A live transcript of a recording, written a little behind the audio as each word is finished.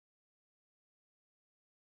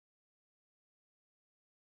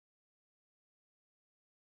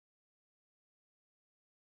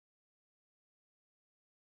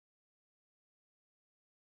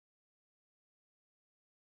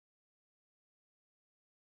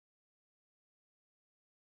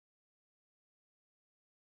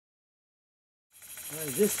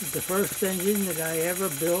This is the first engine that I ever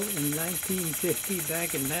built in 1950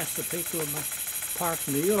 back in Massapequa Park,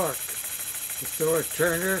 New York. Historic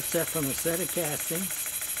Turner set from a set of castings.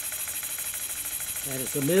 And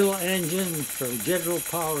it's a mill engine for general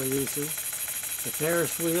power uses. The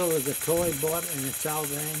Ferris wheel is a toy bought in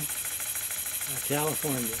Salvan,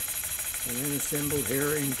 California, and then assembled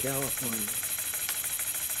here in California.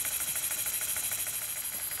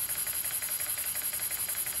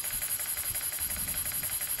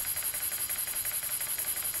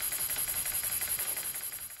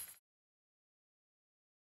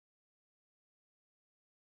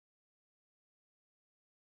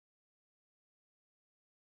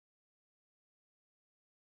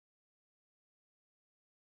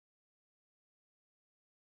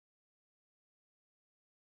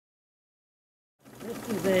 This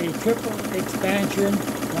is a triple expansion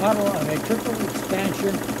model of a triple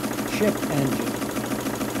expansion ship engine,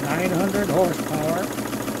 900 horsepower,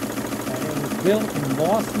 and it was built in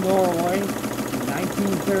Moss, Norway in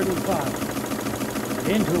 1935.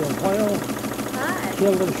 Into a whale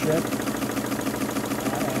killer ship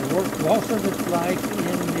and worked most of its life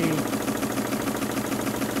in the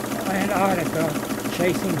Antarctica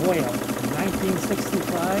chasing whales. In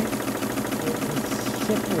 1965, the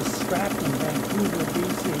ship was scrapped in Vancouver,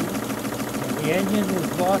 BC, and the engine was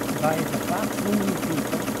bought by the Fox movie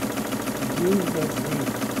people and used as the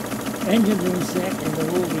engine room set in the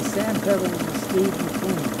movie Sandpebble with Steve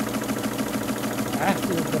McQueen.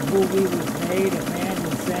 After the movie was made, a man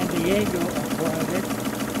in San Diego acquired it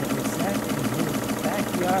and it sat in his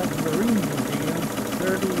backyard marine museum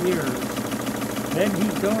for 30 years. Then he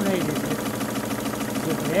donated it to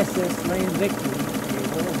the SS Lane Victory, a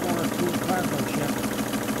World War II cargo ship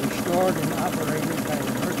restored and operated by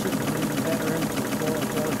the Merchant Marine veterans of World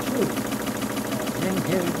War II. Jim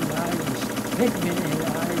Pigman and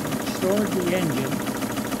I restored the engine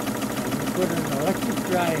and we put an electric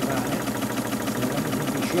drive on it so that it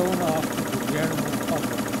could be shown off to the general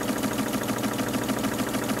public.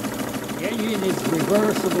 The engine is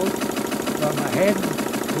reversible from ahead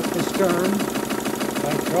to the stern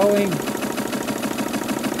by throwing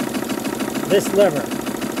this lever.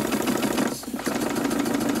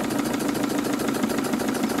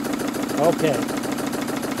 Okay.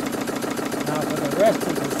 Now for the rest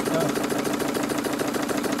of the stuff.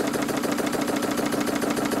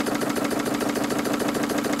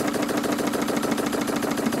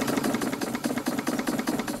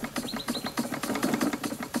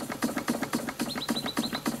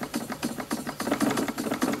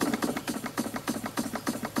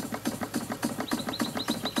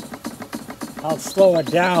 I'll slow it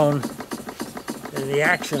down and the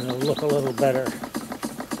action will look a little better.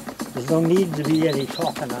 There's no need to be any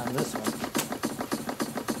talking on this one.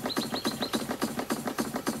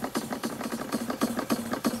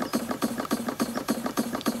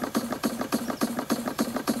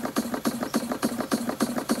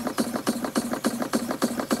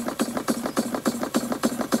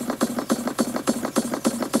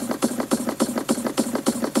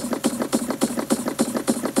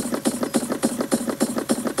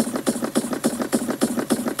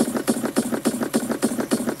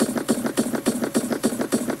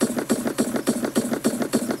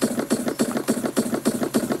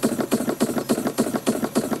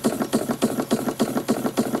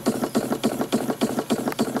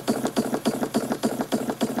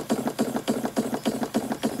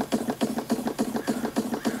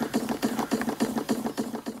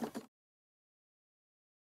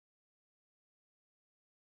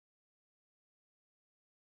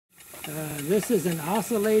 This is an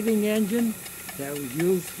oscillating engine that was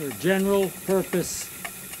used for general purpose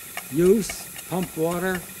use, pump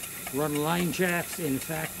water, run line shafts in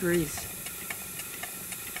factories,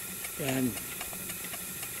 and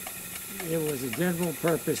it was a general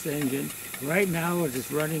purpose engine. Right now it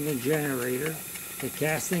is running a generator. The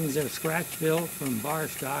castings are scratch built from bar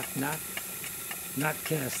stock, not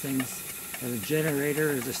castings, and the generator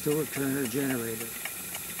is a Stuart Turner generator.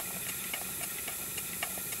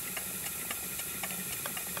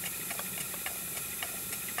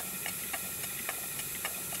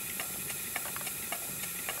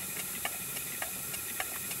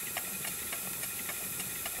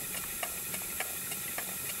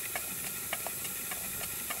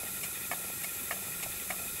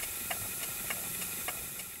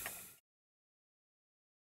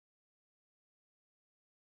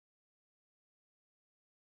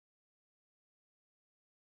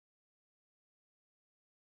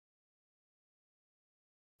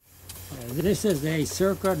 This is a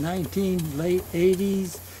circa late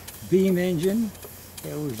 80s beam engine.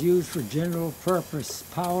 It was used for general purpose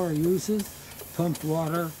power uses, pumped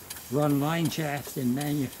water, run line shafts in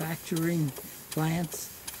manufacturing plants.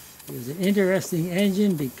 It was an interesting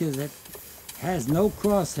engine because it has no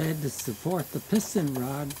crosshead to support the piston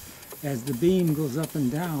rod as the beam goes up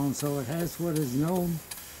and down, so it has what is known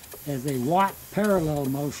as a watt parallel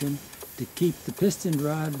motion to keep the piston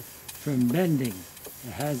rod from bending.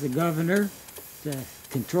 It has a governor to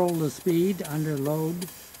control the speed under load.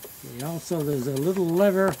 There's a little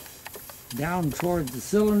lever down towards the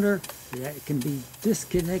cylinder that can be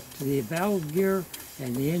disconnected to the valve gear,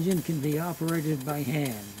 and the engine can be operated by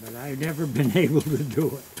hand, but I've never been able to do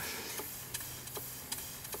it.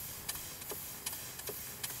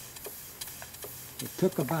 It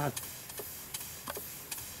took about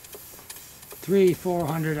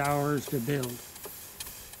 300-400 hours to build.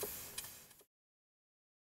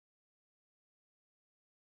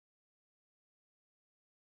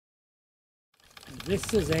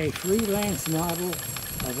 This is a freelance model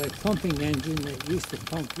of a pumping engine that used to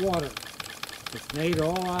pump water. It's made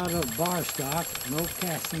all out of bar stock, no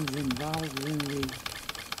castings involved in the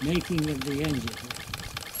making of the engine.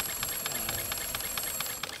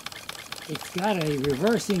 It's got a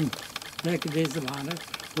reversing mechanism on it,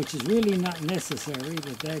 which is really not necessary,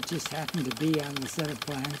 but that just happened to be on the set of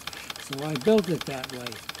plans, so I built it that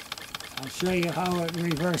way. I'll show you how it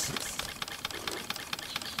reverses.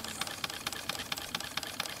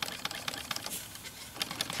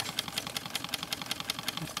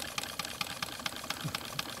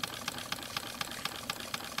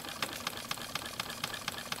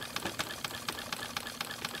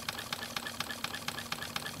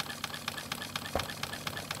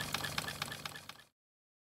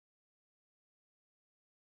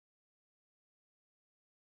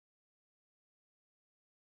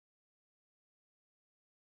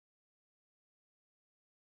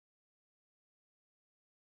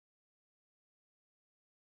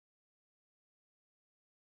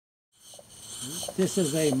 This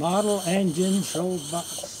is a model engine sold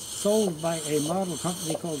by a model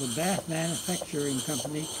company called the BATHE Manufacturing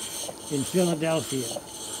Company in Philadelphia.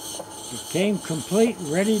 It came complete,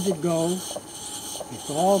 ready to go, with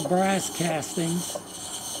all brass castings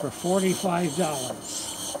for $45.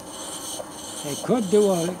 They could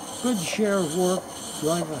do a good share of work,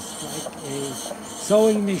 drive us like a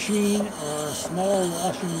sewing machine or a small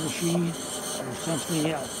washing machine or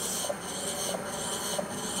something else.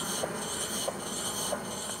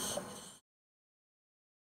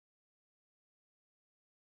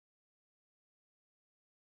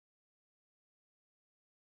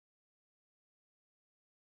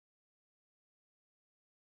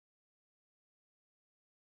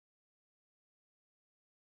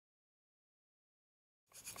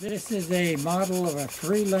 This is a model of a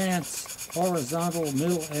freelance horizontal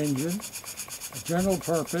mill engine, a general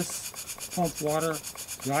purpose, pump water,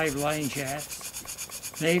 drive line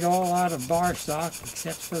shafts, made all out of bar stock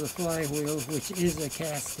except for the flywheel, which is a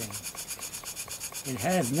casting. It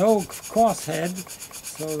has no crosshead,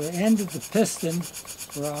 so the end of the piston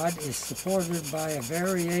rod is supported by a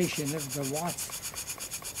variation of the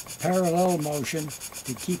Watt's parallel motion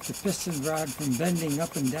to keep the piston rod from bending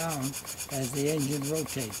up and down as the engine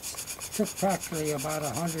rotates. It took practically about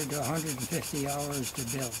 100 to 150 hours to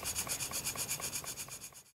build.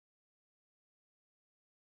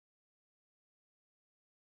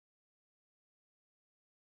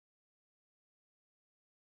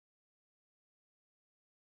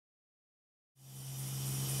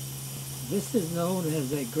 This is known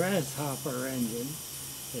as a grasshopper engine.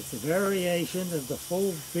 It's a variation of the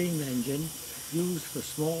full beam engine used for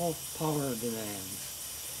small power demands.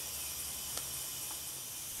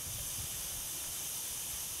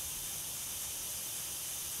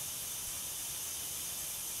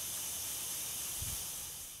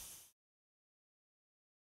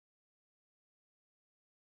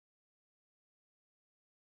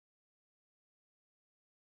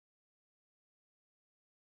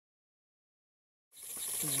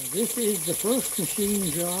 This is the first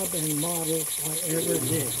machine job and model I ever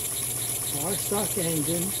did. Our stock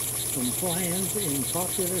engine from plans in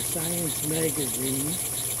Popular Science magazine,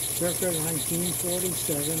 circa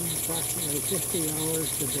 1947, approximately 50 hours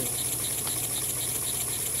to build.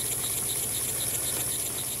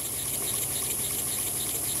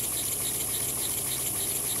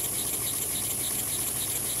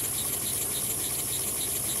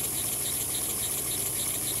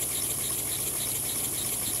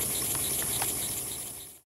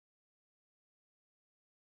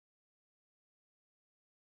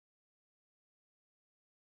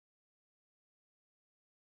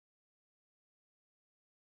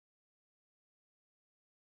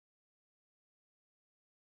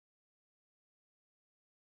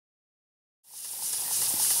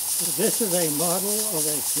 This is a model of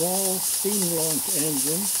a small steam launch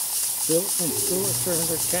engine built from Stuart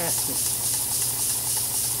Turner casting.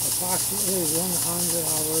 Approximately 100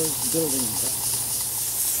 hours building time.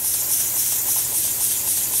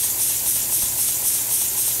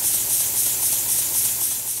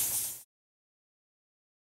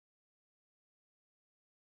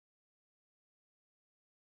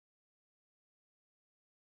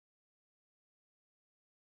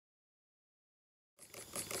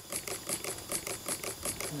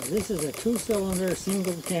 This is a two-cylinder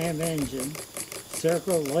single-cam engine,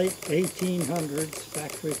 circa late 1800s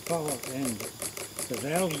factory power engine. The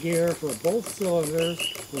valve gear for both cylinders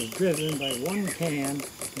was driven by one cam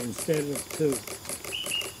instead of two.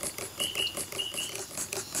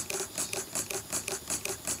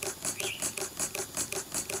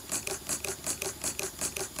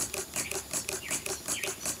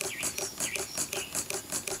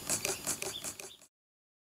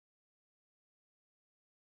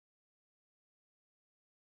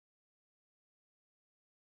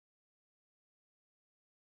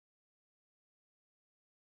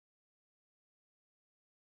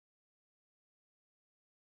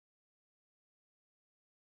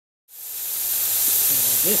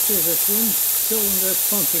 This is a twin-cylinder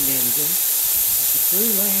pumping engine. It's a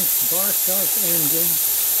 3-lance bar-start engine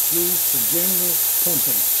used for general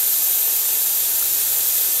pumping.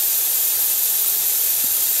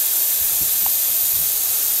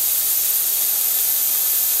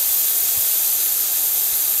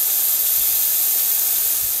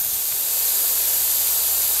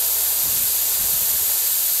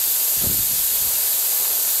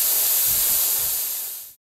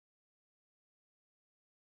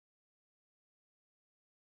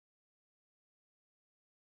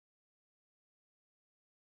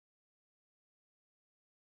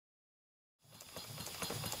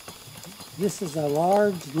 This is a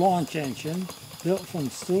large launch engine built from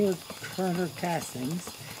Stuart Turner castings.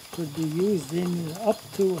 Could be used in up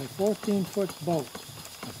to a 14-foot boat.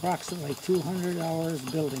 Approximately 200 hours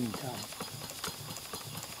building time.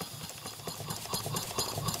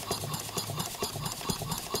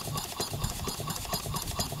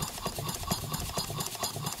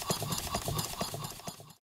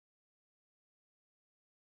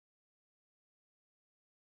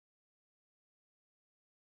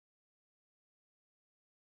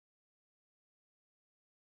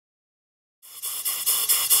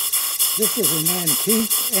 This is an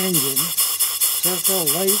antique engine, circa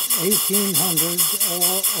late 1800s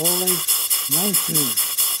or early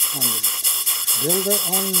 1900s. Builder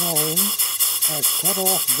unknown, has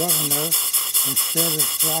cut-off governor instead of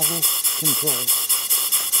throttle control.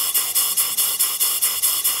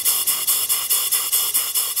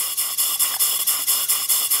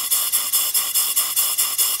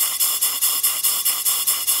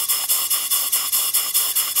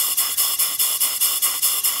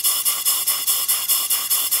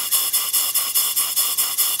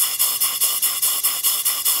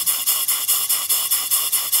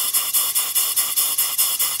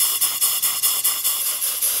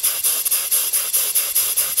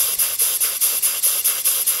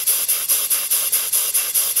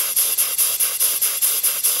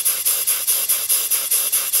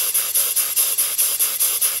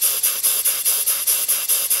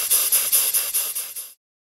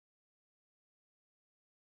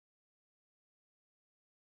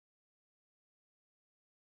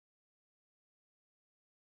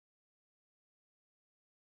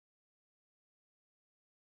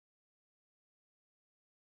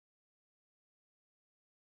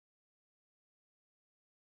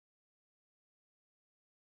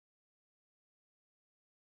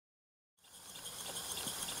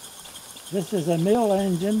 This is a mill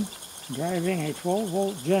engine driving a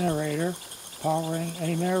 12-volt generator powering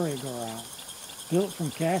a merry-go-round. Built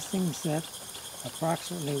from casting set,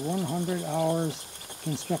 approximately 100 hours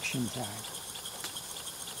construction time.